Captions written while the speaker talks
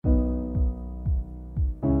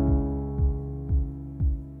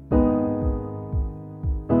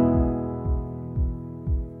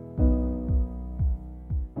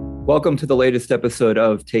Welcome to the latest episode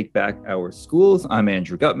of Take Back Our Schools. I'm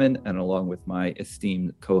Andrew Gutman, and along with my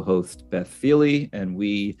esteemed co-host Beth Feely, and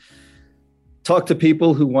we talk to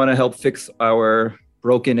people who want to help fix our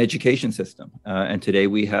broken education system. And today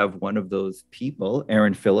we have one of those people,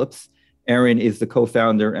 Erin Phillips. Erin is the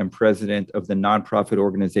co-founder and president of the nonprofit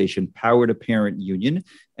organization Power to Parent Union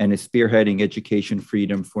and is spearheading Education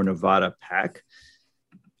Freedom for Nevada PAC.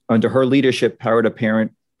 Under her leadership, Power to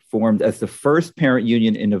Parent formed as the first parent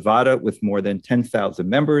union in Nevada with more than 10,000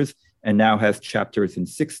 members and now has chapters in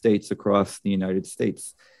 6 states across the United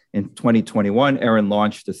States. In 2021, Erin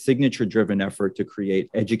launched a signature-driven effort to create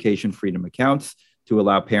education freedom accounts to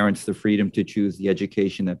allow parents the freedom to choose the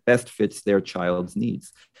education that best fits their child's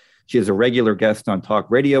needs. She is a regular guest on talk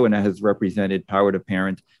radio and has represented Power to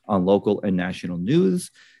Parent on local and national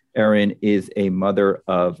news. Erin is a mother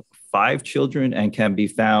of 5 children and can be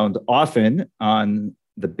found often on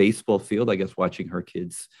the baseball field, I guess, watching her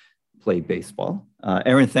kids play baseball.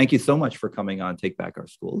 Erin, thank you so much for coming on Take Back Our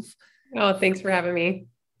Schools. Oh, thanks for having me.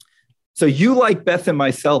 So you, like Beth and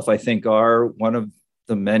myself, I think, are one of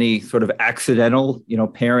the many sort of accidental,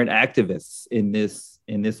 parent activists in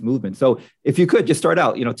this movement. So if you could just start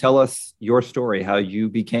out, tell us your story, how you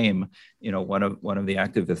became, one of the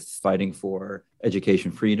activists fighting for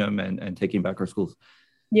education freedom and taking back our schools.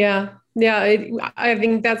 Yeah. I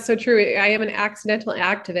think that's so true. I am an accidental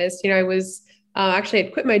activist. I was actually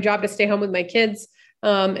had quit my job to stay home with my kids.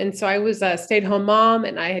 And so I was a stay-at-home mom,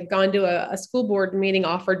 and I had gone to a school board meeting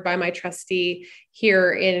offered by my trustee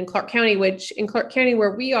here in Clark County, which in Clark County,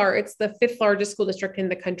 where we are, it's the 5th largest school district in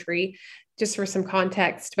the country, just for some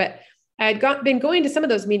context. But I had been going to some of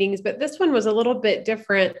those meetings, but this one was a little bit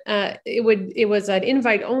different. It was an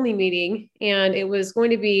invite-only meeting, and it was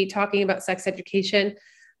going to be talking about sex education,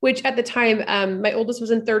 which at the time, my oldest was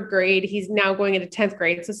in 3rd grade. He's now going into 10th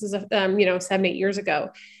grade. So this is 7-8 years ago.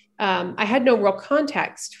 I had no real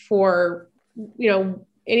context for,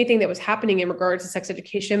 anything that was happening in regards to sex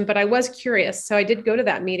education, but I was curious. So I did go to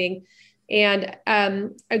that meeting, and I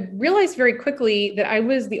realized very quickly that I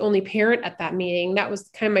was the only parent at that meeting. That was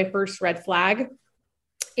kind of my first red flag.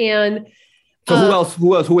 And so who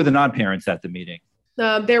were the non-parents at the meeting?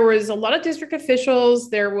 There was a lot of district officials.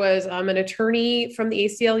 There was an attorney from the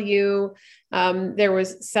ACLU. There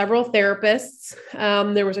was several therapists.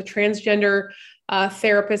 There was a transgender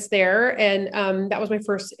therapist there. And that was my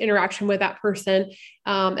first interaction with that person.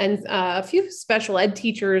 And a few special ed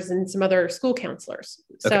teachers and some other school counselors.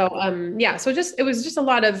 Okay. So, it was just a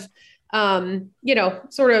lot of,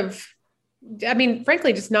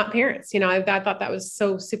 frankly, just not parents. I thought that was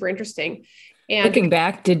so super interesting. And looking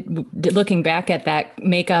back at that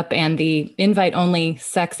makeup and the invite-only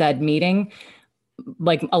sex ed meeting,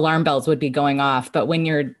 like alarm bells would be going off. But when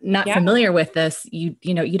you're not familiar with this, you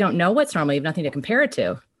don't know what's normal. You have nothing to compare it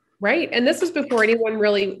to. Right. And this was before anyone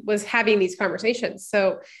really was having these conversations.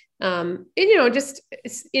 So, just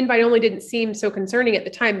invite only didn't seem so concerning at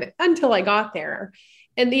the time until I got there.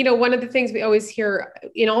 And, one of the things we always hear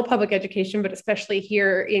in all public education, but especially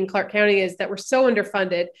here in Clark County, is that we're so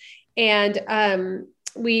underfunded. And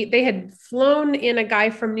they had flown in a guy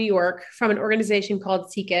from New York from an organization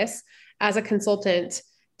called SIECUS as a consultant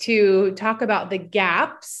to talk about the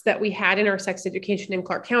gaps that we had in our sex education in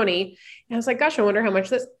Clark County. And I was like, gosh, I wonder how much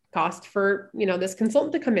this cost for, this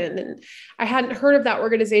consultant to come in. And I hadn't heard of that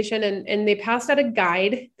organization. And they passed out a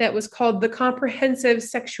guide that was called the Comprehensive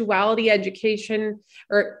Sexuality Education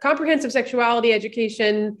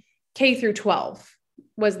K through 12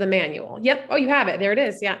 was the manual. Yep. Oh, you have it. There it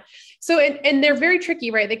is. Yeah. So, and they're very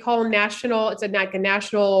tricky, right? They call them national. It's a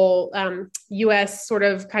national US sort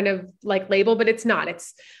of kind of like label, but it's not.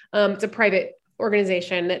 It's a private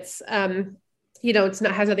organization. It's it's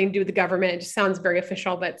not, has nothing to do with the government. It just sounds very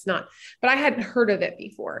official, but it's not. But I hadn't heard of it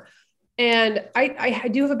before. And I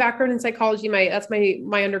do have a background in psychology. That's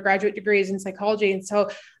my undergraduate degree is in psychology. And so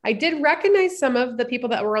I did recognize some of the people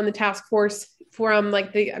that were on the task force from I'm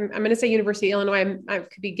going to say University of Illinois. I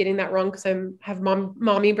could be getting that wrong because I have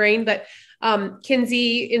mommy brain, but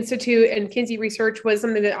Kinsey Institute and Kinsey Research was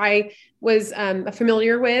something that I was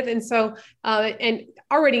familiar with. And so, and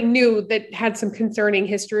already knew that had some concerning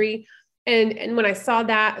history. And when I saw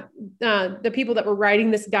that, the people that were writing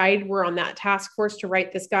this guide were on that task force to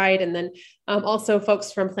write this guide. And then also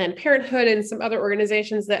folks from Planned Parenthood and some other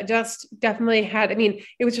organizations that just definitely had,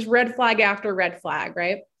 it was just red flag after red flag,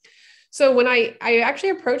 right? So when I actually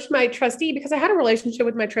approached my trustee, because I had a relationship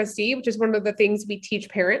with my trustee, which is one of the things we teach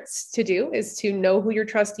parents to do, is to know who your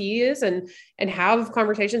trustee is and have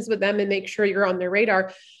conversations with them and make sure you're on their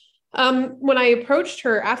radar. When I approached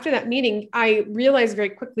her after that meeting, I realized very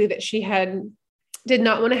quickly that she did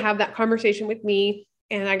not want to have that conversation with me.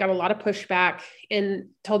 and I got a lot of pushback and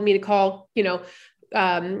told me to call,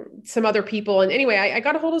 some other people. And anyway, I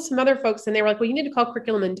got a hold of some other folks and they were like, well, you need to call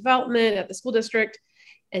curriculum and development at the school district.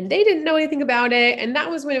 And they didn't know anything about it. And that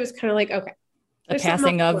was when it was kind of like, okay. The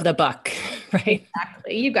passing of the buck, right?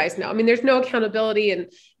 Exactly. You guys know. I mean, there's no accountability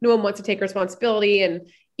and no one wants to take responsibility. And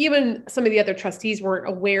even some of the other trustees weren't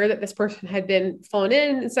aware that this person had been flown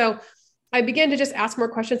in. And so I began to just ask more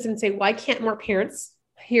questions and say, why can't more parents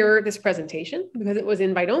hear this presentation? Because it was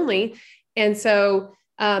invite only. And so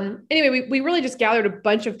anyway, we really just gathered a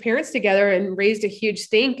bunch of parents together and raised a huge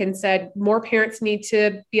stink and said, more parents need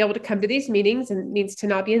to be able to come to these meetings and needs to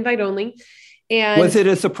not be invite only. And was it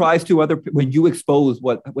a surprise to when you exposed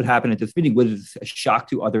what would happen at this meeting, was it a shock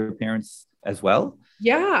to other parents as well?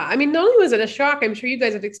 Yeah. I mean, not only was it a shock, I'm sure you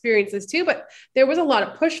guys have experienced this too, but there was a lot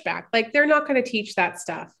of pushback. Like, they're not going to teach that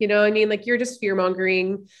stuff. I mean, like, you're just fear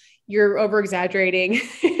mongering, you're over exaggerating,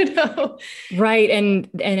 Right. And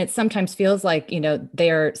it sometimes feels like,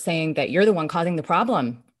 they're saying that you're the one causing the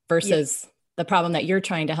problem versus the problem that you're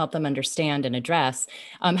trying to help them understand and address.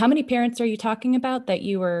 How many parents are you talking about that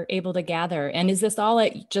you were able to gather? And is this all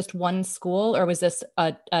at just one school, or was this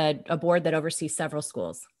a board that oversees several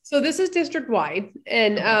schools? So this is district wide.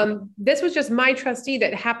 And this was just my trustee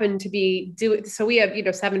that happened to be doing. So we have,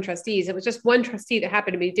 7 trustees. It was just one trustee that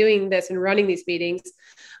happened to be doing this and running these meetings.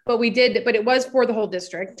 But it was for the whole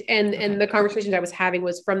district. And the conversations I was having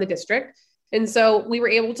was from the district. And so we were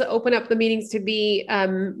able to open up the meetings to be,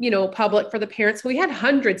 public for the parents. We had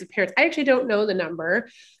hundreds of parents. I actually don't know the number,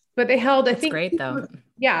 but they held, I think, great though.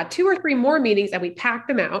 2 or 3 more meetings, and we packed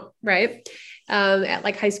them out, right? At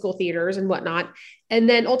like high school theaters and whatnot. And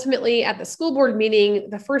then ultimately at the school board meeting,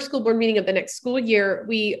 the first school board meeting of the next school year,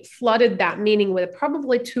 we flooded that meeting with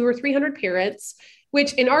probably 200 or 300 parents,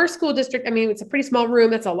 which in our school district, I mean, it's a pretty small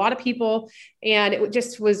room. That's a lot of people. And it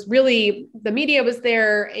just was really, the media was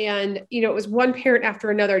there. And, it was one parent after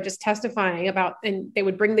another just testifying about, and they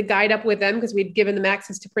would bring the guide up with them because we'd given them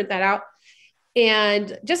access to print that out.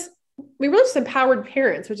 And we really just empowered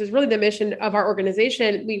parents, which is really the mission of our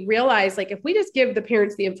organization. We realized, like, if we just give the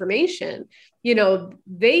parents the information,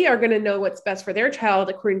 they are going to know what's best for their child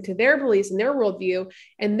according to their beliefs and their worldview,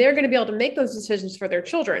 and they're going to be able to make those decisions for their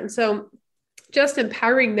children. So just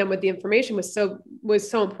empowering them with the information was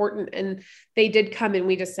so important. And they did come, and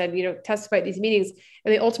we just said, testify at these meetings,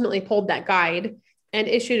 and they ultimately pulled that guide and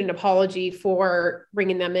issued an apology for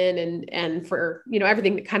bringing them in and for,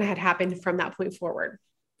 everything that kind of had happened from that point forward.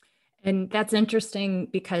 And that's interesting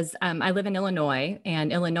because I live in Illinois,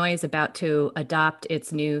 and Illinois is about to adopt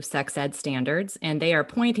its new sex ed standards, and they are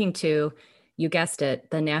pointing to, you guessed it,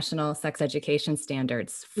 the national sex education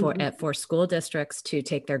standards for school districts to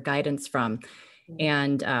take their guidance from.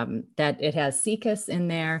 And that it has CCAS in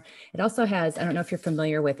there. It also has, I don't know if you're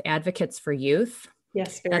familiar with Advocates for Youth.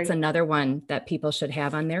 Yes, that's another one that people should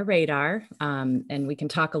have on their radar. And we can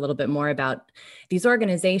talk a little bit more about these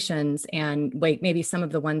organizations and maybe some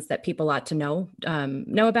of the ones that people ought to know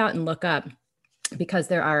about and look up, because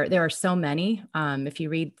there are so many. If you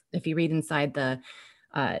read inside the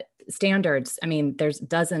standards, I mean, there's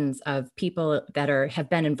dozens of people that have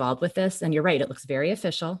been involved with this. And you're right, it looks very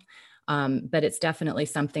official. But it's definitely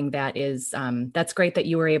something that is, that's great that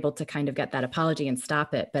you were able to kind of get that apology and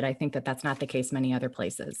stop it. But I think that that's not the case many other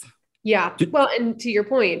places. Yeah. Well, and to your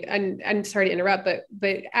point, and I'm sorry to interrupt,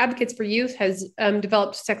 but Advocates for Youth has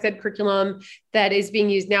developed sex ed curriculum that is being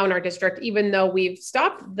used now in our district, even though we've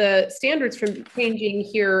stopped the standards from changing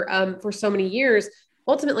here for so many years.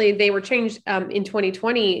 Ultimately, they were changed in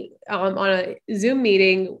 2020 on a Zoom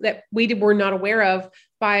meeting that we were not aware of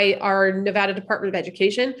by our Nevada Department of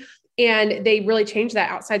Education. And they really changed that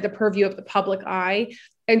outside the purview of the public eye.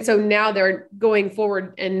 And so now they're going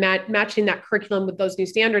forward and matching that curriculum with those new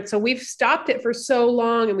standards. So we've stopped it for so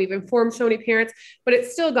long, and we've informed so many parents, but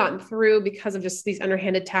it's still gotten through because of just these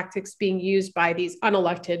underhanded tactics being used by these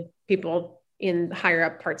unelected people in higher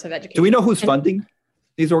up parts of education. Do we know who's funding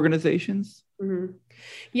these organizations? Mm-hmm.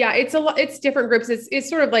 Yeah, it's different groups. It's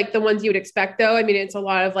sort of like the ones you would expect, though. I mean, it's a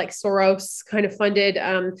lot of like Soros kind of funded,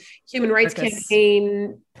 Human Rights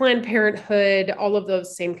Campaign, Planned Parenthood, all of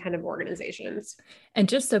those same kind of organizations. And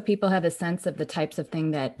just so people have a sense of the types of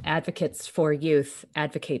thing that Advocates for Youth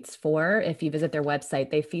advocates for, if you visit their website,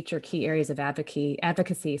 they feature key areas of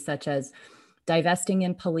advocacy such as divesting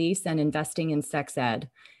in police and investing in sex ed.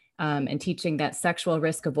 And teaching that sexual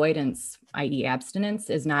risk avoidance, i.e.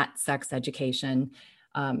 abstinence, is not sex education.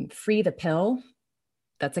 Free the pill,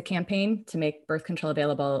 that's a campaign to make birth control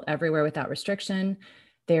available everywhere without restriction.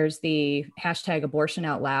 There's the hashtag abortion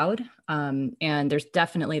out loud. And there's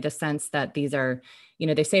definitely the sense that these are,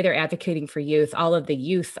 they say they're advocating for youth. All of the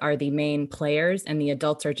youth are the main players and the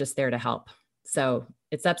adults are just there to help. So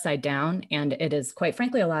it's upside down. And it is, quite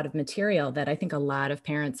frankly, a lot of material that I think a lot of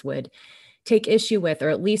parents would take issue with, or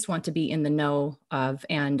at least want to be in the know of.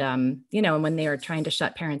 And, and when they are trying to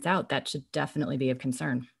shut parents out, that should definitely be of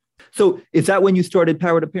concern. So is that when you started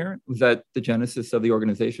Power to Parent? Was that the genesis of the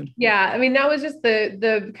organization? Yeah. I mean, that was just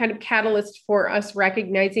the kind of catalyst for us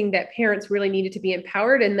recognizing that parents really needed to be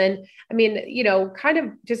empowered. And then, I mean, kind of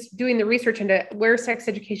just doing the research into where sex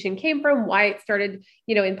education came from, why it started,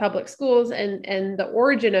 in public schools and the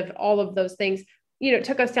origin of all of those things,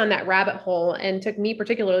 took us down that rabbit hole, and took me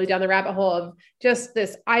particularly down the rabbit hole of just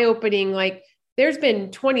this eye-opening, like there's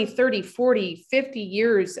been 20, 30, 40, 50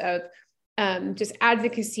 years of just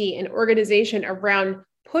advocacy and organization around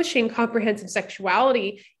pushing comprehensive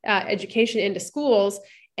sexuality education into schools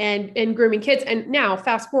and grooming kids. And now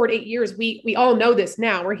fast forward 8 years, we all know this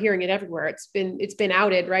now. We're hearing it everywhere. It's been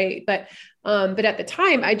outed, right? But at the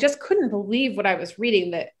time, I just couldn't believe what I was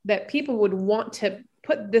reading, that people would want to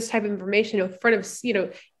put this type of information in front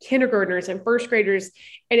of, kindergartners and first graders.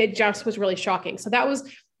 And it just was really shocking. So that was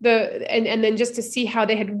and then just to see how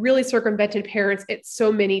they had really circumvented parents at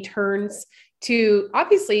so many turns to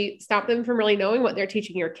obviously stop them from really knowing what they're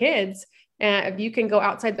teaching your kids. If you can go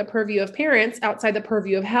outside the purview of parents, outside the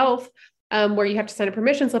purview of health, where you have to sign a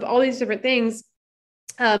permission slip, all these different things,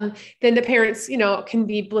 then the parents, can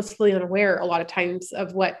be blissfully unaware a lot of times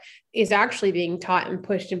of what is actually being taught and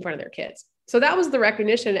pushed in front of their kids. So that was the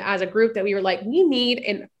recognition as a group that we were like, we need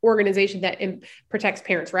an organization that protects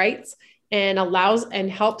parents' rights and allows and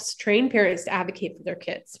helps train parents to advocate for their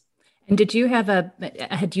kids. And had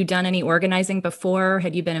you done any organizing before?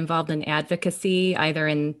 Had you been involved in advocacy, either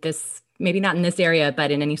in this, maybe not in this area,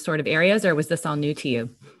 but in any sort of areas, or was this all new to you?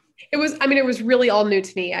 It was really all new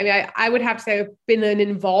to me. I mean, I would have to say I've been an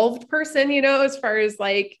involved person, as far as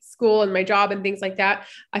like school and my job and things like that.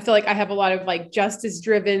 I feel like I have a lot of like justice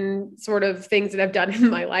driven sort of things that I've done in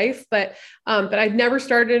my life, but I've never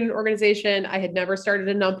started an organization. I had never started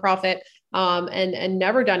a nonprofit, and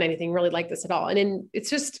never done anything really like this at all. And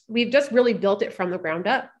we've just really built it from the ground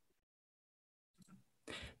up.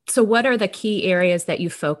 So what are the key areas that you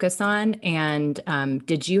focus on? And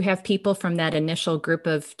did you have people from that initial group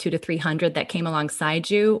of 200 to 300 that came alongside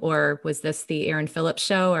you, or was this the Aaron Phillips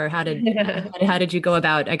show, or how did you go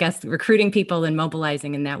about, I guess, recruiting people and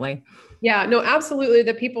mobilizing in that way? Yeah, no, absolutely.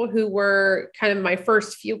 The people who were kind of my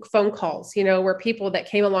first few phone calls, were people that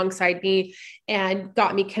came alongside me and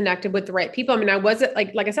got me connected with the right people. I mean, I wasn't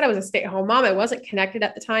like I said, I was a stay-at-home mom. I wasn't connected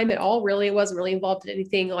at the time at all. Really, I wasn't really involved in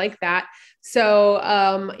anything like that. So,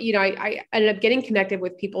 I ended up getting connected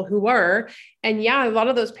with people who were, and yeah, a lot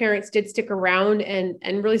of those parents did stick around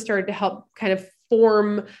and really started to help kind of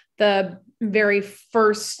form the very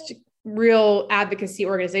first real advocacy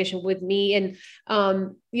organization with me. And,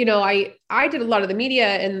 I did a lot of the media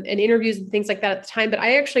and interviews and things like that at the time, but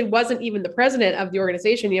I actually wasn't even the president of the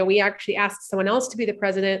organization. We actually asked someone else to be the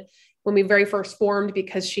president when we very first formed,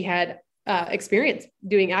 because she had experience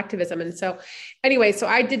doing activism. And so anyway, so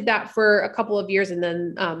I did that for a couple of years and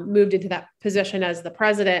then moved into that position as the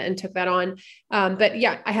president and took that on. But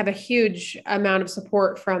yeah, I have a huge amount of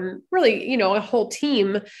support from really, a whole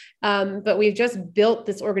team. But we've just built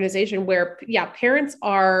this organization where, parents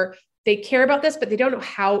they care about this, but they don't know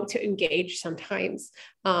how to engage sometimes.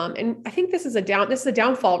 And I think this is a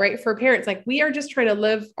downfall, right? For parents, like we are just trying to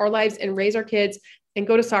live our lives and raise our kids and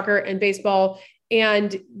go to soccer and baseball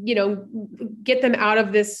and, get them out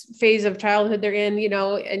of this phase of childhood they're in,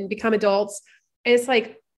 and become adults. And it's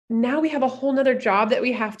like, now we have a whole nother job that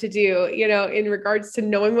we have to do, in regards to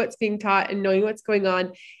knowing what's being taught and knowing what's going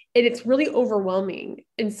on. And it's really overwhelming.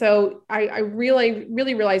 And so I really,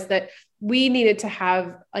 really realized that we needed to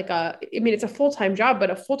have it's a full-time job, but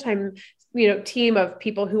a full-time, team of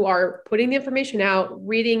people who are putting the information out,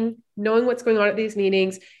 reading, knowing what's going on at these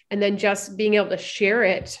meetings, and then just being able to share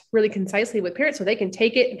it really concisely with parents so they can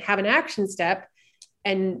take it and have an action step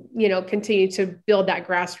and, continue to build that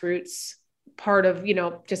grassroots part of,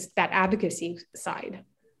 just that advocacy side.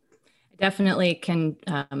 Definitely can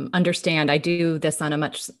understand. I do this on a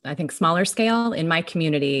much, I think, smaller scale in my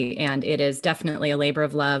community, and it is definitely a labor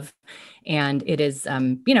of love. And it is,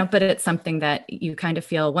 but it's something that you kind of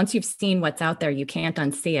feel once you've seen what's out there, you can't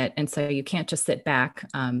unsee it. And so you can't just sit back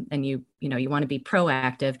and you want to be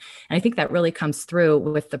proactive. And I think that really comes through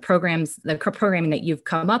with the programming that you've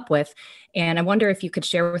come up with. And I wonder if you could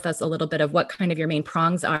share with us a little bit of what kind of your main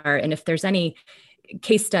prongs are, and if there's any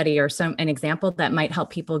case study or an example that might help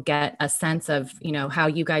people get a sense of, how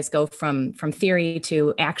you guys go from theory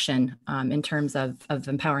to action in terms of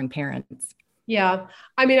empowering parents? Yeah.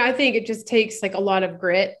 I mean, I think it just takes like a lot of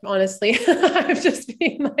grit, honestly. I'm just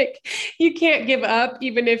being like, you can't give up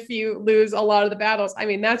even if you lose a lot of the battles. I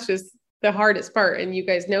mean, that's just the hardest part. And you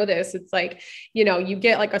guys know this. It's like, you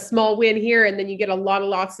get like a small win here and then you get a lot of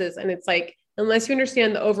losses. And it's like, unless you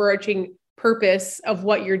understand the overarching purpose of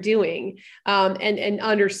what you're doing, and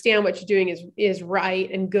understand what you're doing is right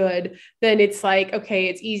and good, then it's like, okay,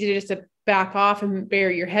 it's easy to just back off and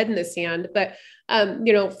bury your head in the sand. But,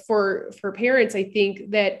 for parents, I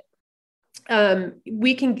think that,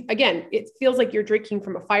 we can, again, it feels like you're drinking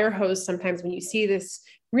from a fire hose sometimes when you see this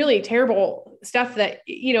really terrible stuff that,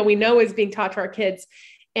 we know is being taught to our kids.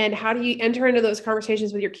 And how do you enter into those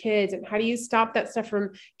conversations with your kids? And how do you stop that stuff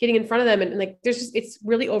from getting in front of them? And like, it's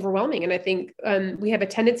really overwhelming. And I think, we have a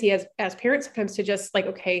tendency as parents sometimes to just like,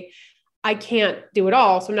 okay, I can't do it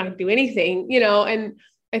all, so I'm not going to do anything, and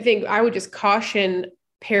I think I would just caution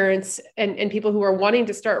parents and people who are wanting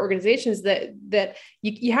to start organizations that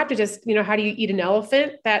you have to just, how do you eat an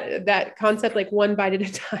elephant? That concept, like one bite at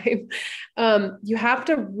a time. You have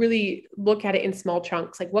to really look at it in small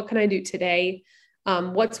chunks. Like, what can I do today?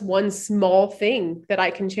 What's one small thing that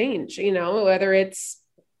I can change? Whether it's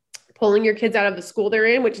pulling your kids out of the school they're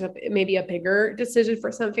in, which is maybe a bigger decision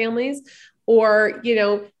for some families, or,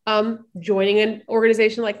 joining an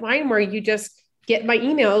organization like mine where you just get my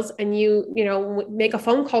emails and you make a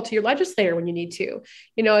phone call to your legislator when you need to.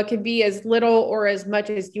 It can be as little or as much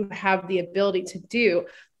as you have the ability to do.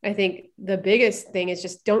 I think the biggest thing is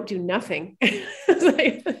just don't do nothing.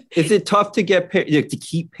 Is it tough to to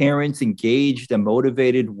keep parents engaged and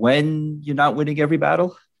motivated when you're not winning every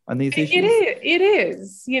battle on these issues? It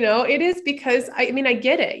is, it is, because I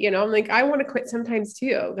get it, I'm like, I want to quit sometimes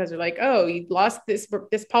too, because they're like, oh, you lost this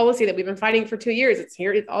policy that we've been fighting for 2 years. It's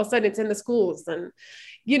here. All of a sudden it's in the schools. And,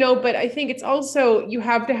 but I think it's also, you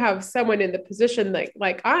have to have someone in the position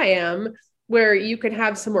like I am, where you can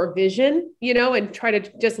have some more vision, and try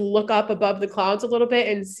to just look up above the clouds a little bit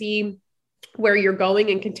and see where you're going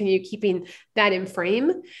and continue keeping that in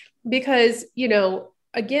frame. Because,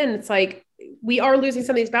 again, it's like, we are losing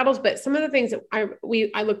some of these battles, but some of the things that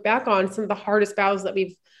I look back on, some of the hardest battles that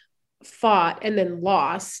we've fought and then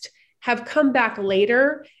lost have come back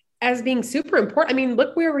later as being super important. I mean,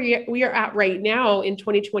 look where we are at right now in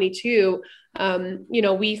 2022.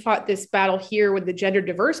 We fought this battle here with the gender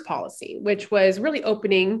diverse policy, which was really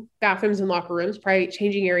opening bathrooms and locker rooms, probably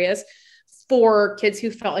changing areas for kids who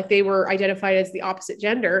felt like they were identified as the opposite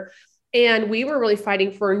gender. And we were really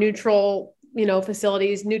fighting for neutral,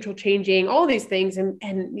 facilities, neutral changing, all these things. And,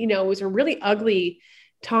 it was a really ugly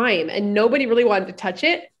time and nobody really wanted to touch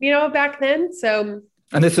it, back then. So,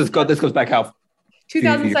 and this goes back how?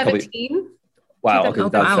 2017. Wow. Okay,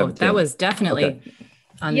 wow. That was definitely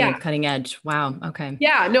on the cutting edge. Wow. Okay.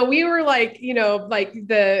 Yeah, no, we were like, like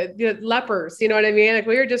the lepers, you know what I mean? Like,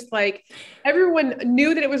 we were just like, everyone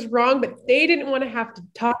knew that it was wrong, but they didn't want to have to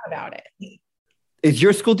talk about it. Is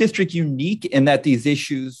your school district unique in that these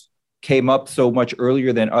issues came up so much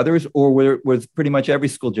earlier than others, or was pretty much every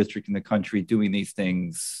school district in the country doing these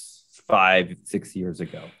things 5-6 years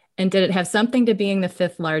ago? And did it have something to being the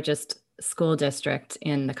 5th largest school district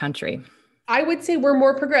in the country? I would say we're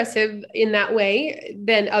more progressive in that way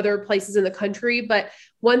than other places in the country. But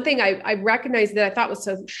one thing I recognized that I thought was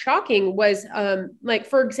so shocking was, like,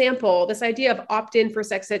 for example, this idea of opt-in for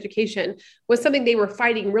sex education was something they were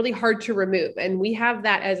fighting really hard to remove. And we have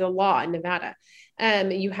that as a law in Nevada.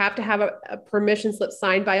 You have to have a permission slip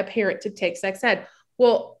signed by a parent to take sex ed.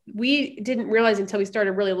 Well, we didn't realize until we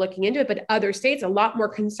started really looking into it, but other states, a lot more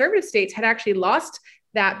conservative states, had actually lost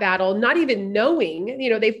that battle, not even knowing,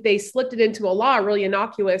 they slipped it into a law, a really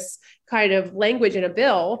innocuous kind of language in a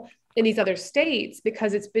bill in these other states,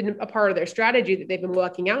 because it's been a part of their strategy that they've been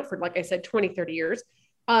working out for, like I said, 20, 30 years.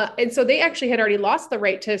 And so they actually had already lost the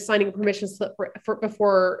right to signing a permission slip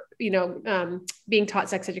before, being taught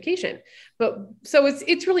sex education. But so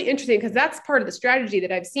it's really interesting, because that's part of the strategy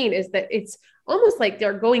that I've seen, is that it's almost like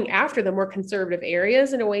they're going after the more conservative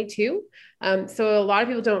areas in a way too. So a lot of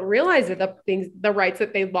people don't realize that the rights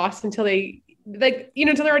that they lost until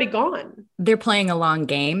until they're already gone. They're playing a long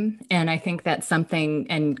game. And I think that's something,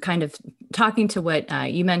 and kind of talking to what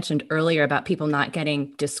you mentioned earlier about people not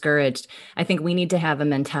getting discouraged, I think we need to have a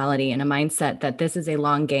mentality and a mindset that this is a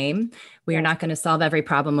long game. We are not going to solve every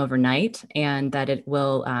problem overnight, and that it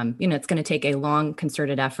will, it's going to take a long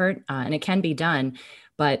concerted effort, and it can be done.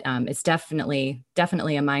 but it's definitely a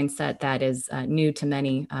mindset that is new to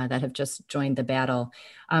many that have just joined the battle.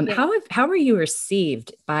 How were you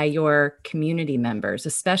received by your community members,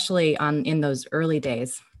 especially in those early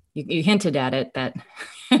days? You hinted at it that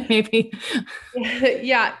maybe.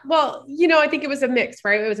 Yeah. Well, I think it was a mix,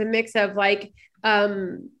 right? It was a mix of like,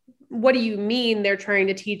 what do you mean they're trying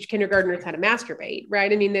to teach kindergartners how to masturbate, right?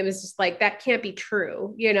 I mean, it was just like, that can't be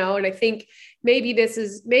true, and I think maybe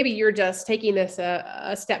you're just taking this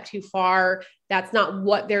a step too far. That's not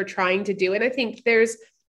what they're trying to do. And I think this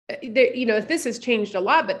has changed a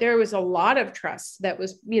lot, but there was a lot of trust that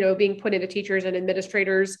was, being put into teachers and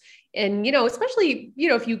administrators. And, especially,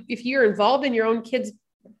 if you're involved in your own kids'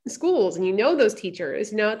 schools and those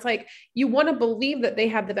teachers, it's like you want to believe that they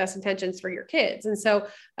have the best intentions for your kids. And so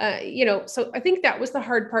so I think that was the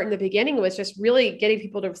hard part in the beginning, was just really getting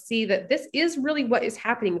people to see that this is really what is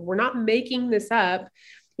happening. We're not making this up,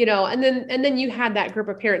 and then you had that group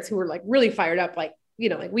of parents who were like really fired up, like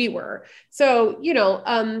we were. So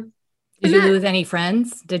did you lose any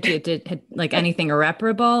friends? Did like anything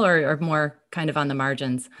irreparable or more kind of on the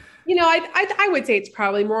margins? I would say it's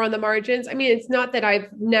probably more on the margins. I mean, it's not that I've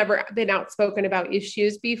never been outspoken about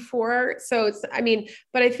issues before. So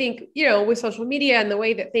but I think, with social media and the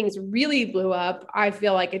way that things really blew up, I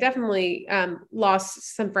feel like I definitely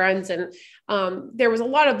lost some friends. And there was a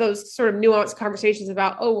lot of those sort of nuanced conversations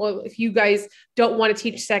about, oh, well, if you guys don't want to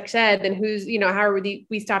teach sex ed, then who's, how are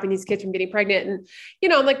we stopping these kids from getting pregnant?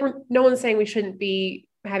 And, I'm like, no one's saying we shouldn't be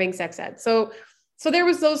having sex ed. So there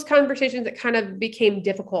was those conversations that kind of became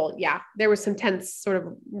difficult. Yeah, there was some tense sort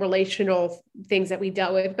of relational things that we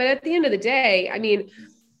dealt with. But at the end of the day, I mean,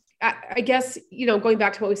 I guess, going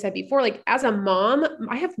back to what we said before, like as a mom,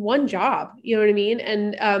 I have one job, you know what I mean?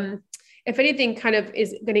 And if anything kind of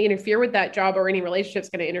is going to interfere with that job, or any relationship is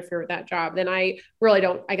going to interfere with that job, then I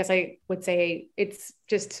guess I would say it's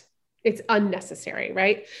unnecessary,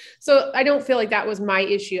 right? So I don't feel like that was my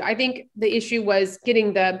issue. I think the issue was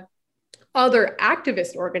getting the other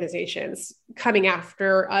activist organizations coming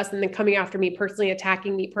after us, and then coming after me personally,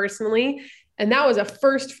 attacking me personally. And that was a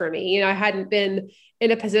first for me. I hadn't been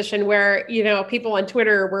in a position where, people on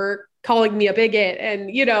Twitter were calling me a bigot and,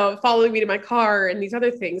 following me to my car and these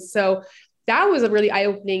other things. So that was a really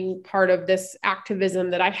eye-opening part of this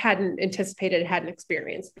activism that I hadn't anticipated, hadn't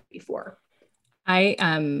experienced before. I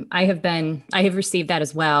have received that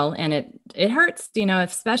as well. And it hurts,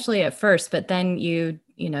 especially at first, but then you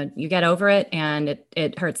get over it, and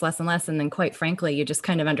it hurts less and less. And then quite frankly, you just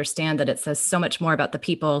kind of understand that it says so much more about the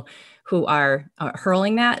people who are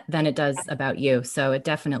hurling that than it does about you. So it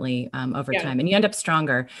definitely over time, and you end up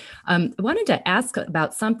stronger. I wanted to ask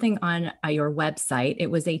about something on your website.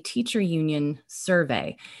 It was a teacher union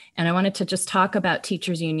survey. And I wanted to just talk about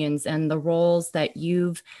teachers unions and the roles that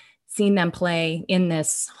you've seen them play in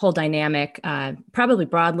this whole dynamic, probably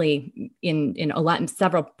broadly in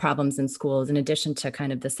several problems in schools, in addition to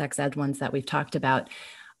kind of the sex ed ones that we've talked about.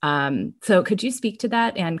 So could you speak to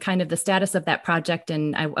that and kind of the status of that project?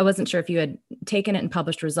 And I wasn't sure if you had taken it and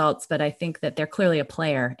published results, but I think that they're clearly a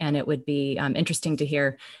player, and it would be interesting to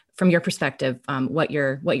hear from your perspective what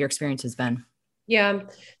your experience has been. Yeah.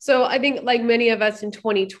 So I think, like many of us in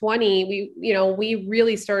 2020, we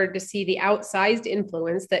really started to see the outsized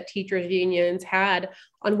influence that teachers unions had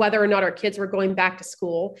on whether or not our kids were going back to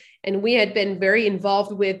school. And we had been very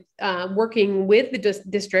involved with working with the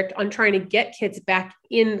district on trying to get kids back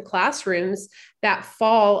in classrooms that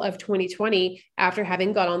fall of 2020 after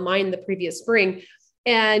having gone online the previous spring.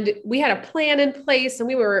 And we had a plan in place, and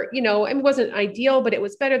we were, it wasn't ideal, but it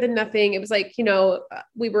was better than nothing. It was like,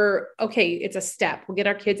 we were, okay, it's a step. We'll get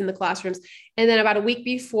our kids in the classrooms. And then about a week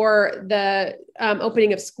before the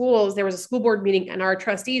opening of schools, there was a school board meeting, and our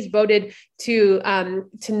trustees voted to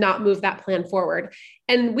not move that plan forward.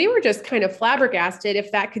 And we were just kind of flabbergasted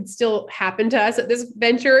if that could still happen to us at this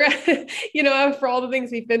venture, for all the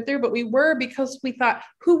things we've been through. But we were, because we thought,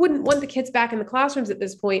 who wouldn't want the kids back in the classrooms at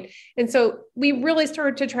this point? And so we really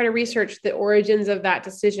started to try to research the origins of that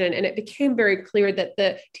decision. And it became very clear that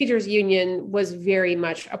the teachers union was very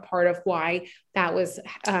much a part of why that was,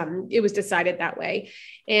 it was decided that way.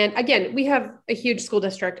 And again, we have a huge school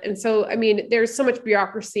district. And so, there's so much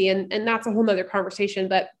bureaucracy, and that's a whole nother conversation,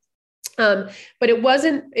 but it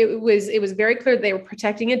was very clear that they were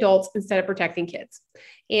protecting adults instead of protecting kids.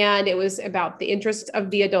 And it was about the interest of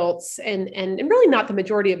the adults and really not the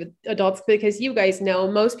majority of adults, because you guys know,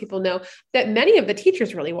 most people know that many of the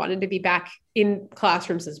teachers really wanted to be back in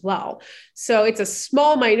classrooms as well. So it's a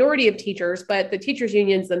small minority of teachers, but the teachers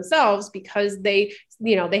unions themselves, because they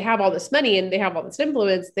have all this money and they have all this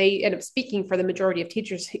influence, they end up speaking for the majority of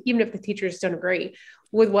teachers, even if the teachers don't agree.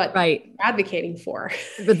 with what right. they're advocating for.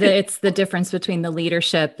 But it's the difference between the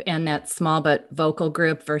leadership and that small but vocal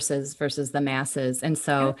group versus the masses. And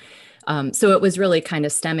so, so it was really kind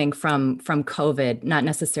of stemming from COVID, not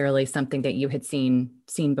necessarily something that you had seen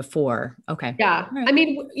before. Okay. Yeah. Right. I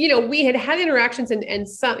mean, we had interactions and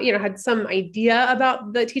some, had some idea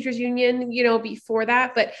about the teachers union, before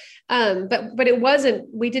that, but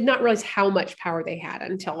we did not realize how much power they had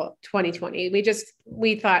until 2020.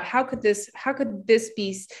 We thought, how could this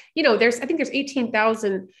be, I think there's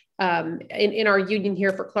 18,000 in our union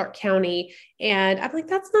here for Clark County. And I'm like,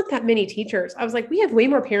 that's not that many teachers. I was like, we have way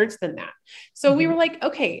more parents than that. So we were like,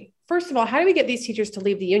 okay, first of all, how do we get these teachers to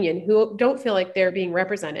leave the union who don't feel like they're being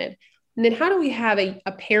represented? And then how do we have a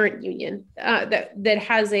parent union that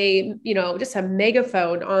has just a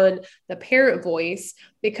megaphone on the parent voice?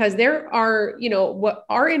 Because there are, what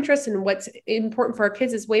our interests and what's important for our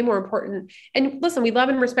kids is way more important. And listen, we love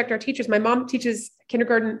and respect our teachers. My mom teaches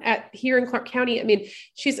kindergarten here in Clark County. I mean,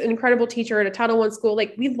 she's an incredible teacher at a Title I school.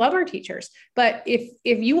 Like, we love our teachers, but if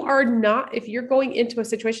you're going into a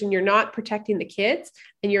situation, you're not protecting the kids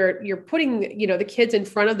and you're putting, the kids in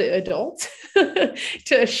front of the adults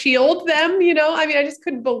to shield them, I mean, I just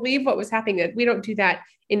couldn't believe what was happening. We don't do that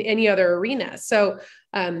in any other arena. So,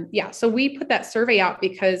 so we put that survey out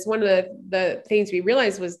because one of the things we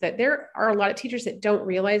realized was that there are a lot of teachers that don't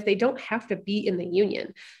realize they don't have to be in the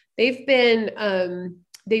union. They've been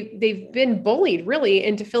bullied really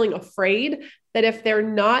into feeling afraid that if they're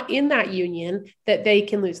not in that union, that they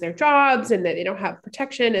can lose their jobs and that they don't have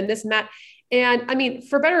protection and this and that. And I mean,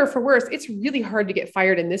 for better or for worse, it's really hard to get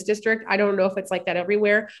fired in this district. I don't know if it's like that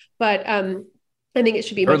everywhere, but I think it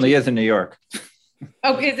should be. Certainly is in New York.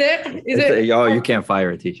 Oh, is it? Is it? You can't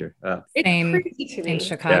fire a teacher. It's crazy to me. In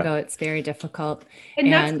Chicago, it's very difficult.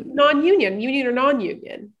 And that's non-union, union or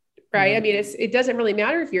non-union, right? Mm-hmm. I mean, it doesn't really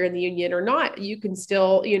matter if you're in the union or not. You can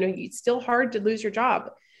still, it's still hard to lose your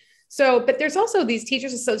job. So, but there's also these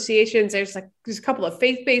teachers associations. There's a couple of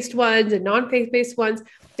faith-based ones and non-faith-based ones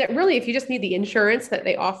that really, if you just need the insurance that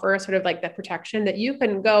they offer, sort of like the protection, that you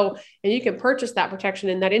can go and you can purchase that protection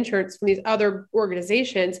and that insurance from these other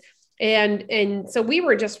organizations. And so we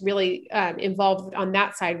were just really involved on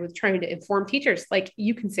that side with trying to inform teachers, like,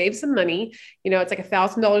 you can save some money. It's like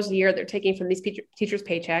 $1,000 a year they're taking from these teachers'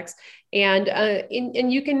 paychecks, and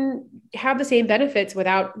you can have the same benefits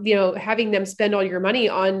without, having them spend all your money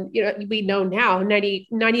on, we know now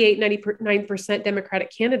 99%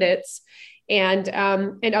 Democratic candidates and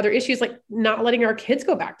other issues like not letting our kids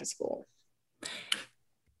go back to school.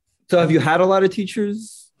 So have you had a lot of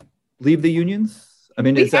teachers leave the unions? I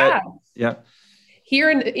mean, yeah. Here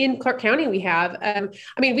in Clark County, we have,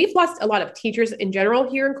 we've lost a lot of teachers in general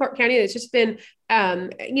here in Clark County. It's just been,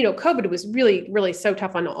 COVID was really, really so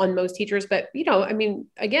tough on most teachers. But,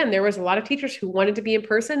 again, there was a lot of teachers who wanted to be in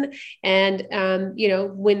person. And,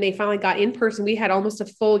 when they finally got in person, we had almost a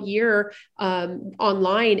full year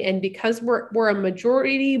online. And because we're a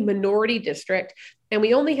majority minority district, and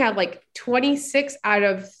we only have like 26 out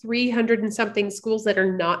of 300 and something schools that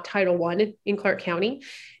are not Title I in Clark County.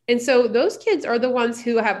 And so those kids are the ones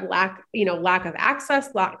who have lack of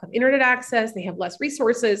access, lack of internet access. They have less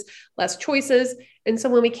resources, less choices. And so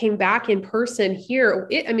when we came back in person here,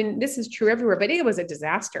 this is true everywhere, but it was a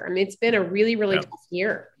disaster. It's been a really, really tough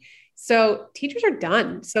year. So teachers are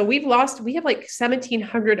done. So we have like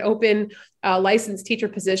 1,700 open licensed teacher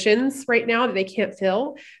positions right now that they can't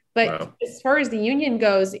fill. But as far as the union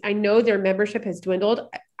goes, I know their membership has dwindled.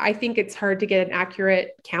 I think it's hard to get an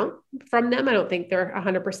accurate count from them. I don't think they're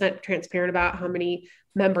 100% transparent about how many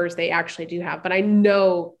members they actually do have. But I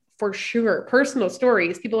know for sure, personal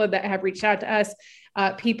stories, people that have reached out to us,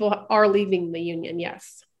 people are leaving the union.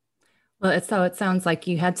 Yes. Well, it sounds like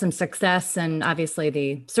you had some success, and obviously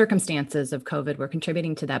the circumstances of COVID were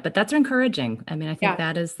contributing to that, but that's encouraging. I think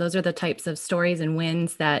those are the types of stories and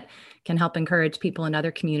wins that can help encourage people in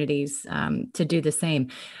other communities to do the same.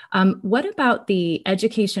 What about the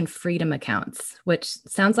education freedom accounts, which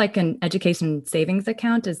sounds like an education savings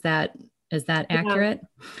account? Is that accurate?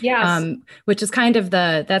 Yes. Which is kind of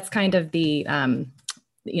the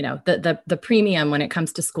the premium when it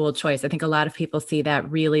comes to school choice. I think a lot of people see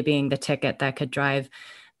that really being the ticket that could drive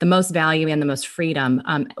the most value and the most freedom.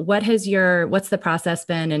 What's the process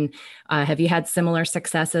been? And have you had similar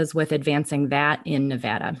successes with advancing that in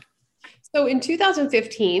Nevada? So in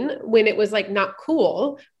 2015, when it was like not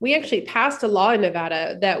cool, we actually passed a law in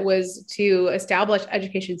Nevada that was to establish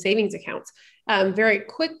education savings accounts. Very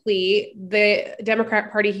quickly, the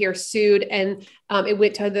Democrat Party here sued, and it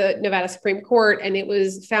went to the Nevada Supreme Court, and it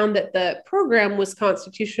was found that the program was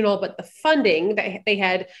constitutional, but the funding that they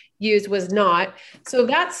had used was not. So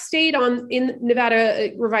that stayed on in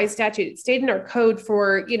Nevada revised statute. It stayed in our code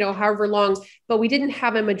for, however long, but we didn't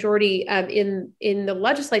have a majority in the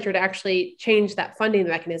legislature to actually change that funding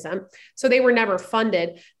mechanism. So they were never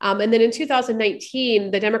funded. And then in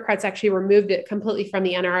 2019, the Democrats actually removed it completely from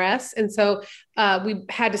the NRS. And so we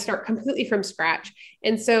had to start completely from scratch.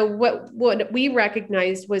 And so what we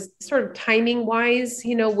recognized was sort of timing wise,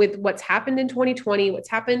 with what's happened in 2020, what's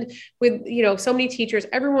happened with, so many teachers,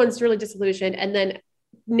 everyone's really disillusioned. And then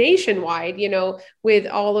nationwide, with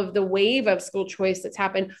all of the wave of school choice that's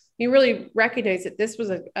happened, you really recognize that this was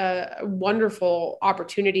a wonderful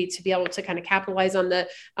opportunity to be able to kind of capitalize on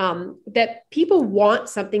that people want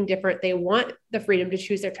something different. They want the freedom to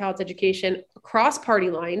choose their child's education across party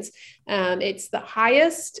lines. It's the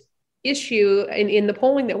highest issue in the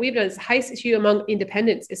polling that we've done. It's the highest issue among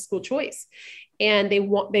independents is school choice. And they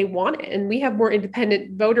want it. And we have more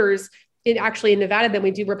independent voters in Nevada than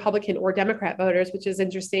we do Republican or Democrat voters, which is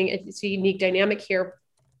interesting. It's a unique dynamic here.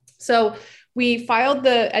 So we filed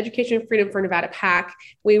the Education Freedom for Nevada PAC.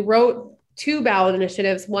 We wrote 2 ballot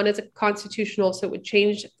initiatives. One is a constitutional, so it would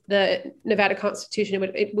change the Nevada Constitution.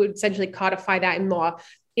 It would essentially codify that in law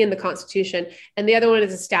in the Constitution. And the other one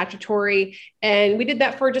is a statutory. And we did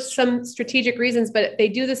that for just some strategic reasons, but they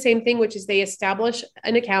do the same thing, which is they establish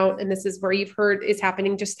an account. And this is where you've heard is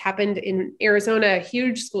happening, just happened in Arizona, a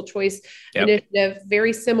huge school choice initiative,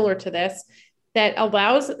 very similar to this, that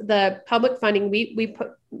allows the public funding. We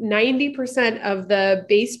put 90% of the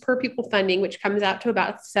base per pupil funding, which comes out to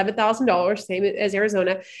about $7,000, same as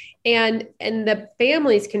Arizona. And the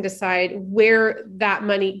families can decide where that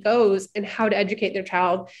money goes and how to educate their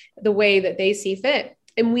child the way that they see fit.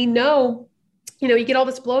 And we know, you get all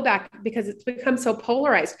this blowback because it's become so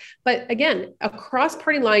polarized. But again, across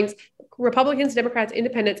party lines, Republicans, Democrats,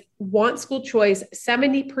 Independents want school choice.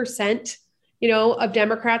 70%, of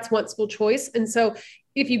Democrats want school choice. And so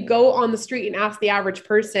if you go on the street and ask the average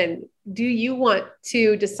person, do you want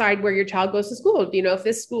to decide where your child goes to school? If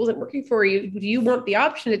this school isn't working for you, do you want the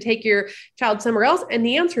option to take your child somewhere else? And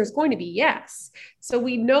the answer is going to be yes. So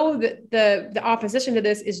we know that the opposition to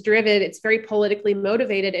this is driven. It's very politically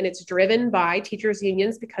motivated, and it's driven by teachers'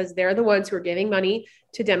 unions because they're the ones who are giving money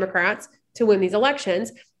to Democrats to win these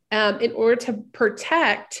elections. In order to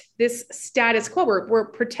protect this status quo, we're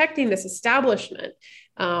protecting this establishment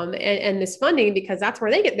and this funding because that's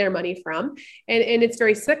where they get their money from. And it's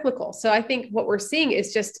very cyclical. So I think what we're seeing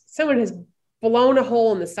is just someone has blown a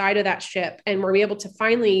hole in the side of that ship, and we're able to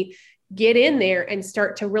finally get in there and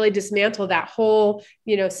start to really dismantle that whole,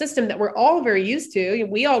 system that we're all very used to.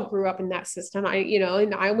 We all grew up in that system.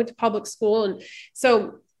 And I went to public school. And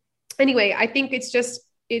so anyway, I think it's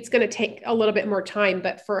going to take a little bit more time,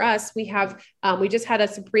 but for us, we just had a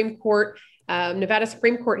Nevada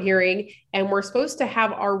Supreme Court hearing, and we're supposed to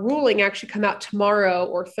have our ruling actually come out tomorrow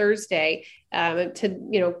or Thursday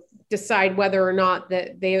to, decide whether or not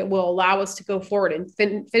that they will allow us to go forward and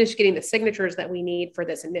finish getting the signatures that we need for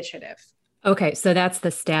this initiative. Okay, so that's the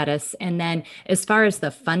status. And then as far as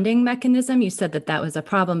the funding mechanism, you said that was a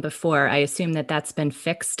problem before. I assume that that's been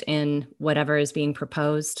fixed in whatever is being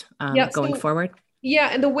proposed going forward. Yeah.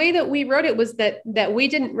 And the way that we wrote it was that we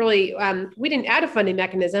didn't really, we didn't add a funding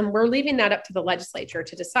mechanism. We're leaving that up to the legislature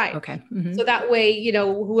to decide. Okay. Mm-hmm. So that way,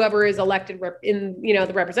 whoever is elected in,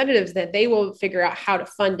 the representatives, that they will figure out how to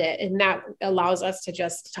fund it. And that allows us to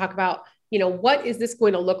just talk about, what is this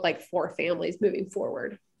going to look like for families moving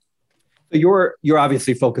forward? So you're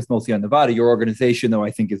obviously focused mostly on Nevada. Your organization, though,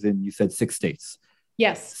 I think is in, you said 6 states.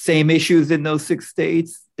 Yes. Same issues in those 6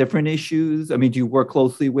 states, different issues. I mean, do you work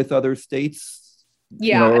closely with other states?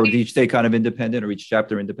 Yeah. Or is each state kind of independent or each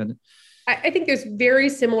chapter independent? I think there's very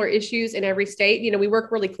similar issues in every state. We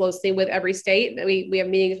work really closely with every state. We have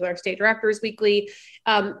meetings with our state directors weekly,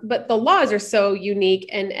 but the laws are so unique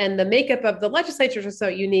and the makeup of the legislatures are so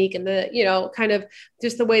unique, and the, kind of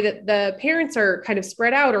just the way that the parents are kind of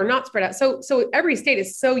spread out or not spread out. So every state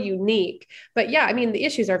is so unique, but yeah, I mean, the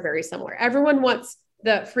issues are very similar. Everyone wants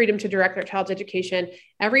the freedom to direct their child's education.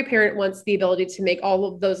 Every parent wants the ability to make all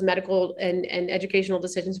of those medical and educational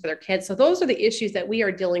decisions for their kids. So those are the issues that we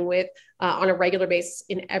are dealing with on a regular basis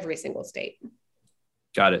in every single state.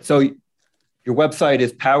 Got it. So your website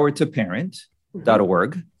is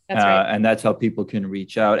powertoparent.org. That's right. And that's how people can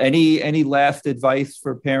reach out. Any last advice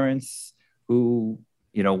for parents who,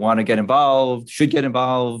 want to get involved, should get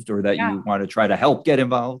involved, or that you want to try to help get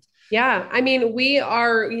involved? Yeah. I mean, we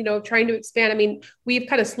are, trying to expand. I mean, we've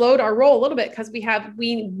kind of slowed our roll a little bit because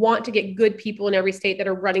we want to get good people in every state that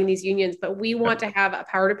are running these unions, but we want to have a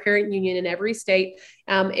power to parent union in every state.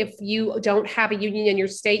 If you don't have a union in your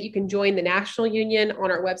state, you can join the national union on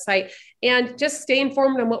our website and just stay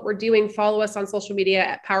informed on what we're doing. Follow us on social media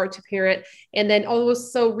at Power to Parent. And then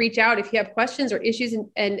also reach out if you have questions or issues.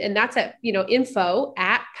 And that's at,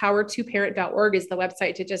 info@power2parent.org is the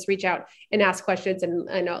website to just reach out and ask questions. And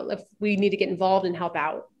if we need to get involved and help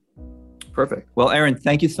out. Perfect. Well, Erin,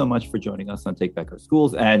 thank you so much for joining us on Take Back Our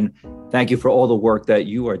Schools. And thank you for all the work that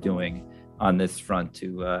you are doing on this front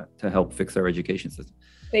to help fix our education system.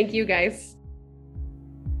 Thank you, guys.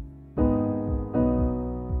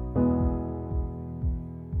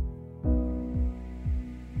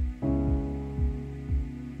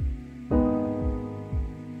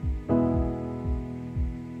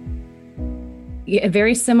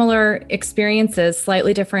 Very similar experiences,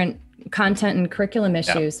 slightly different content and curriculum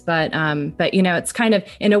issues, but it's kind of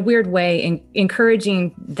in a weird way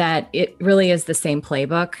encouraging that it really is the same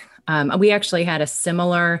playbook. We actually had a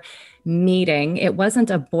similar meeting. It wasn't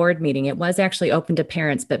a board meeting. It was actually open to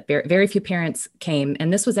parents, but very few parents came.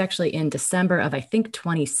 And this was actually in December of, I think,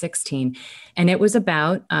 2016. And it was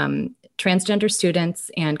about transgender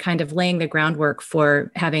students and kind of laying the groundwork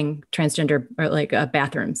for having transgender or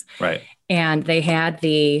bathrooms. Right. And they had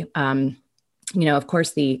the, of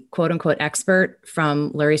course, the quote unquote expert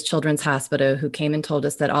from Lurie's Children's Hospital who came and told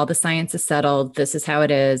us that all the science is settled. This is how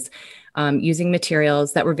it is, using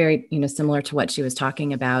materials that were very, similar to what she was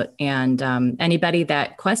talking about. And anybody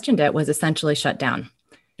that questioned it was essentially shut down.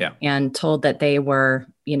 Yeah. And told that they were,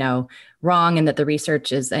 wrong and that the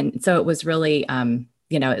research is. And so it was really,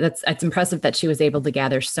 it's impressive that she was able to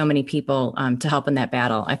gather so many people to help in that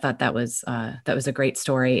battle. I thought that was a great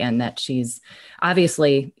story, and that she's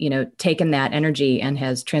obviously, taken that energy and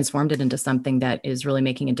has transformed it into something that is really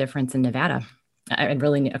making a difference in Nevada and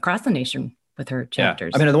really across the nation with her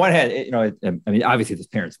chapters. Yeah. I mean, on the one hand, obviously this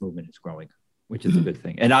parents movement is growing, which is a good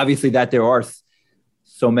thing. And obviously that there are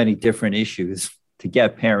so many different issues to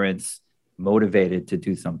get parents motivated to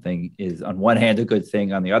do something is on one hand a good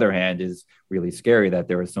thing. On the other hand is really scary that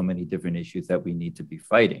there are so many different issues that we need to be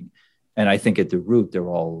fighting. And I think at the root, they're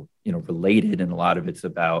all, related. And a lot of it's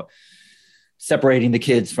about separating the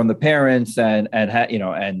kids from the parents and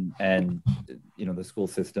the school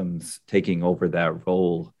systems taking over that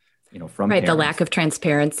role, from right. parents. The lack of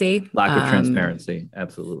transparency.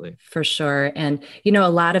 Absolutely. For sure. And, a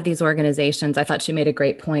lot of these organizations, I thought she made a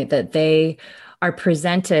great point that they are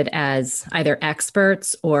presented as either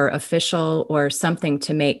experts or official or something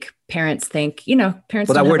to make parents think,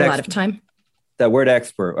 parents don't have a lot of time. That word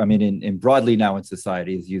expert, I mean, in broadly now in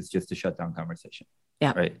society is used just to shut down conversation.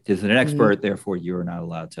 Yeah. Right. Just an expert, therefore you're not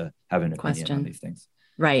allowed to have an opinion on these things.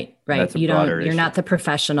 Right. You're issue. not the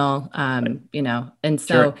professional, and so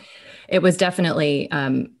Sure. It was definitely,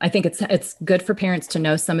 I think it's good for parents to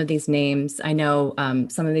know some of these names. I know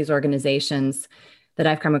some of these organizations that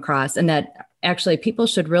I've come across, and that actually people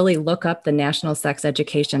should really look up the National Sex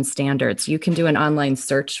Education Standards. You can do an online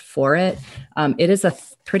search for it. It is a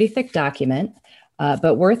pretty thick document,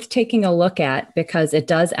 but worth taking a look at because it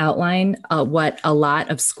does outline what a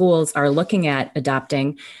lot of schools are looking at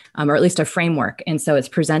adopting, or at least a framework. And so it's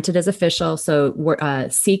presented as official. So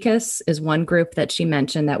CECAS is one group that she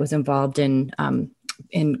mentioned that was involved in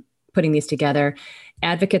putting these together.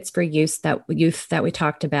 Advocates for Youth that we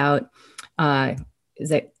talked about.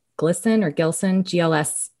 Is it GLSEN or Gilson,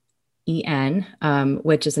 GLSEN,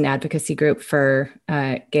 which is an advocacy group for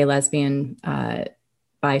gay, lesbian,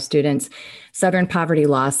 bi students. Southern Poverty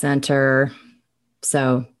Law Center.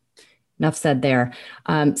 So enough said there.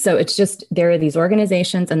 So it's just, there are these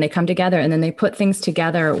organizations and they come together and then they put things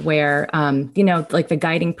together where, like the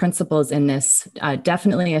guiding principles in this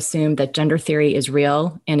definitely assume that gender theory is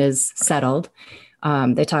real and is settled.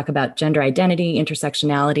 They talk about gender identity,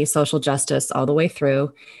 intersectionality, social justice all the way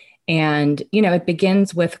through. And, it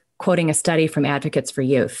begins with quoting a study from Advocates for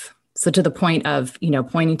Youth. So to the point of,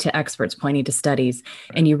 pointing to experts, pointing to studies,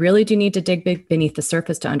 and you really do need to dig beneath the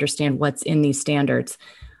surface to understand what's in these standards.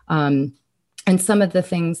 And some of the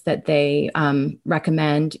things that they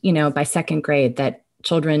recommend, by second grade, that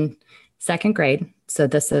children, second grade, so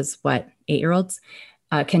this is what, 8-year-olds,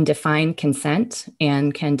 can define consent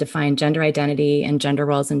and can define gender identity and gender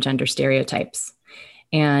roles and gender stereotypes.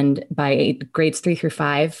 And by grades 3 through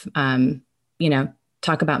 5,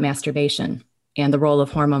 talk about masturbation and the role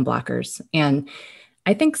of hormone blockers. And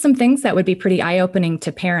I think some things that would be pretty eye-opening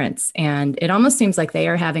to parents. And it almost seems like they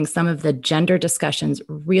are having some of the gender discussions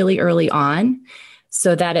really early on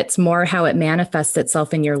so that it's more how it manifests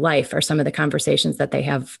itself in your life, or some of the conversations that they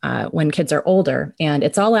have when kids are older. And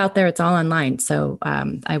it's all out there, it's all online. So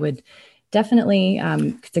I would definitely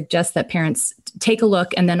suggest that parents take a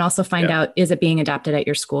look, and then also find out, is it being adopted at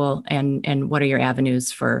your school, and what are your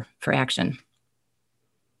avenues for action?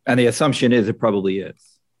 And the assumption is it probably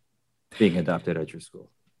is being adopted at your school.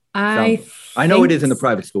 I know it is in the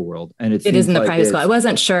private school world, and it is in the private school. I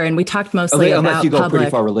wasn't sure, and we talked mostly about unless you go public.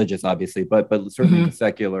 Pretty far religious, obviously, but certainly the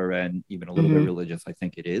secular and even a little bit religious, I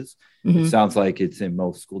think it is. It sounds like it's in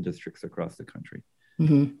most school districts across the country.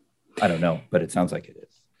 I don't know, but it sounds like it is.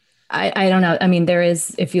 I don't know. I mean, there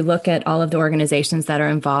is, if you look at all of the organizations that are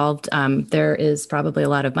involved, there is probably a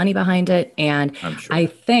lot of money behind it. And I'm sure. I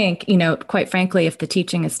think, quite frankly, if the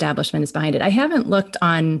teaching establishment is behind it, I haven't looked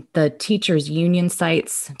on the teachers' union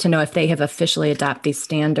sites to know if they have officially adopted these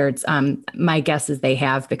standards. My guess is they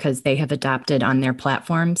have, because they have adopted on their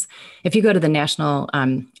platforms. If you go to the National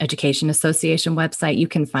Education Association website, you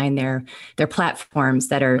can find their platforms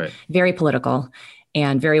that are very political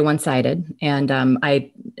and very one-sided. And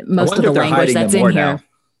most of the language that's in here.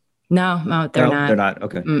 Now. No, they're not. They're not.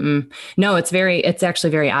 Okay. No, it's actually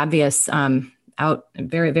very obvious, out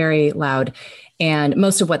very, very loud. And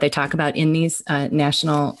most of what they talk about in these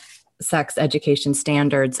national sex education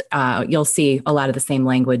standards, you'll see a lot of the same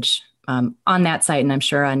language on that site. And I'm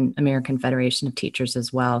sure on American Federation of Teachers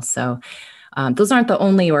as well. So those aren't the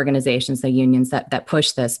only organizations, the unions that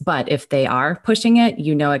push this, but if they are pushing it,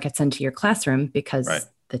 it gets into your classroom, because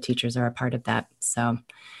the teachers are a part of that. So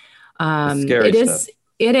it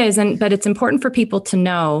is. But it's important for people to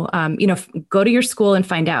know, go to your school and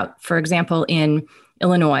find out. For example, in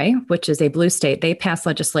Illinois, which is a blue state, they passed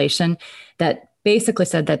legislation that basically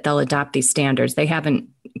said that they'll adopt these standards. They haven't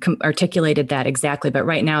articulated that exactly, but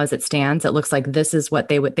right now, as it stands, it looks like this is what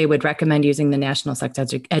they would recommend, using the National Sex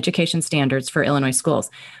Education Standards for Illinois schools.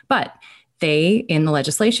 But they, in the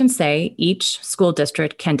legislation, say each school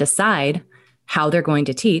district can decide how they're going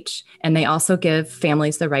to teach, and they also give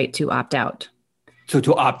families the right to opt out. So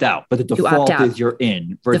to opt out, but the default is you're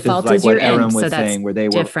in, versus like what Erin was saying, where they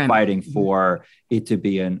were fighting for it to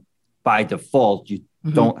be by default, you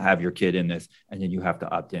don't have your kid in this, and then you have to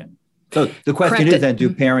opt in. So the question is then,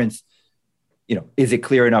 do parents, is it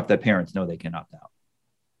clear enough that parents know they can opt out?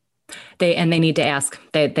 They need to ask.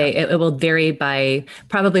 It will vary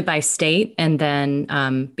probably by state, and then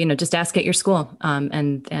just ask at your school.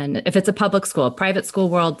 And if it's a public school, private school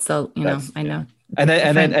world, so I know. And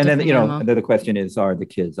then the question is, are the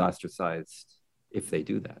kids ostracized if they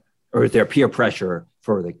do that, or is there peer pressure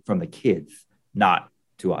from the kids not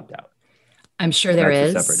to opt out? I'm sure there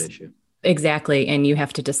is. That's a separate issue. Exactly. And you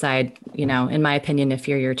have to decide, in my opinion, if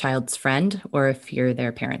you're your child's friend or if you're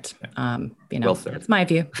their parent. Well said. That's my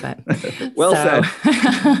view, but well said.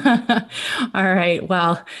 All right.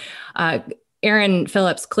 Well, Erin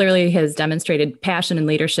Phillips clearly has demonstrated passion and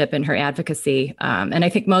leadership in her advocacy. And I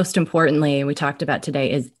think most importantly, we talked about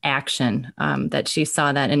today, is action, that she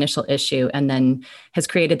saw that initial issue and then has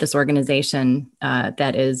created this organization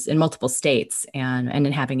that is in multiple states and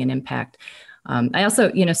having an impact. I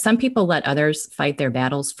also, some people let others fight their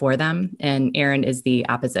battles for them. And Erin is the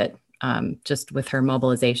opposite, just with her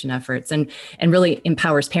mobilization efforts and really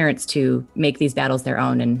empowers parents to make these battles their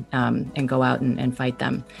own and go out and fight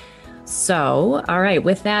them. So, all right,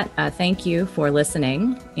 with that, thank you for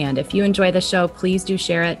listening. And if you enjoy the show, please do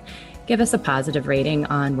share it. Give us a positive rating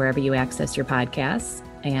on wherever you access your podcasts.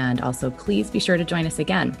 And also, please be sure to join us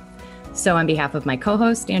again. So on behalf of my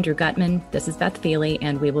co-host, Andrew Gutman, this is Beth Feely,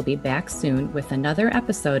 and we will be back soon with another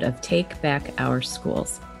episode of Take Back Our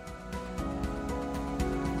Schools.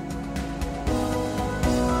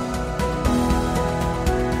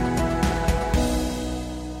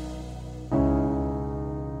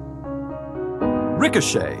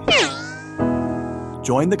 Ricochet.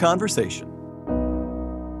 Join the conversation.